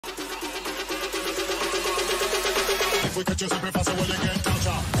we catch you super fast, well, you can't touch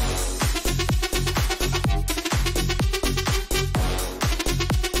her.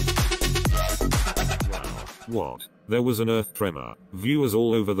 What? There was an earth tremor. Viewers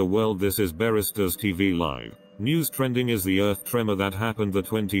all over the world, this is Barristers TV Live. News trending is the earth tremor that happened the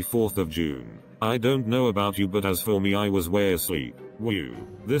 24th of June. I don't know about you, but as for me, I was way asleep. Whew.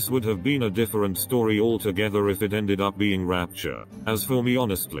 This would have been a different story altogether if it ended up being rapture. As for me,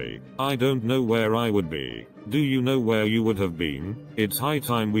 honestly, I don't know where I would be. Do you know where you would have been? It's high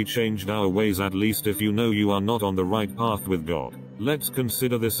time we changed our ways, at least if you know you are not on the right path with God. Let's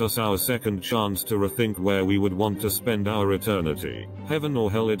consider this as our second chance to rethink where we would want to spend our eternity. Heaven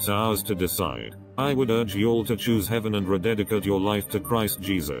or hell, it's ours to decide. I would urge you all to choose heaven and rededicate your life to Christ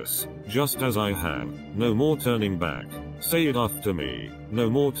Jesus, just as I have. No more turning back. Say it after me. No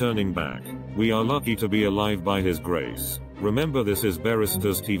more turning back. We are lucky to be alive by His grace. Remember, this is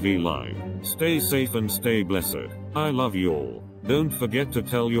Barristers TV Live. Stay safe and stay blessed. I love you all. Don't forget to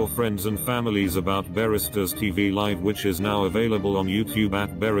tell your friends and families about Barristers TV Live, which is now available on YouTube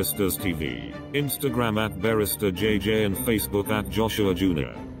at Barristers TV, Instagram at BarristerJJ, and Facebook at Joshua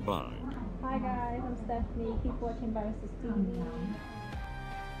Jr. Bye. Hi guys, I'm Stephanie. Keep watching Barristers TV.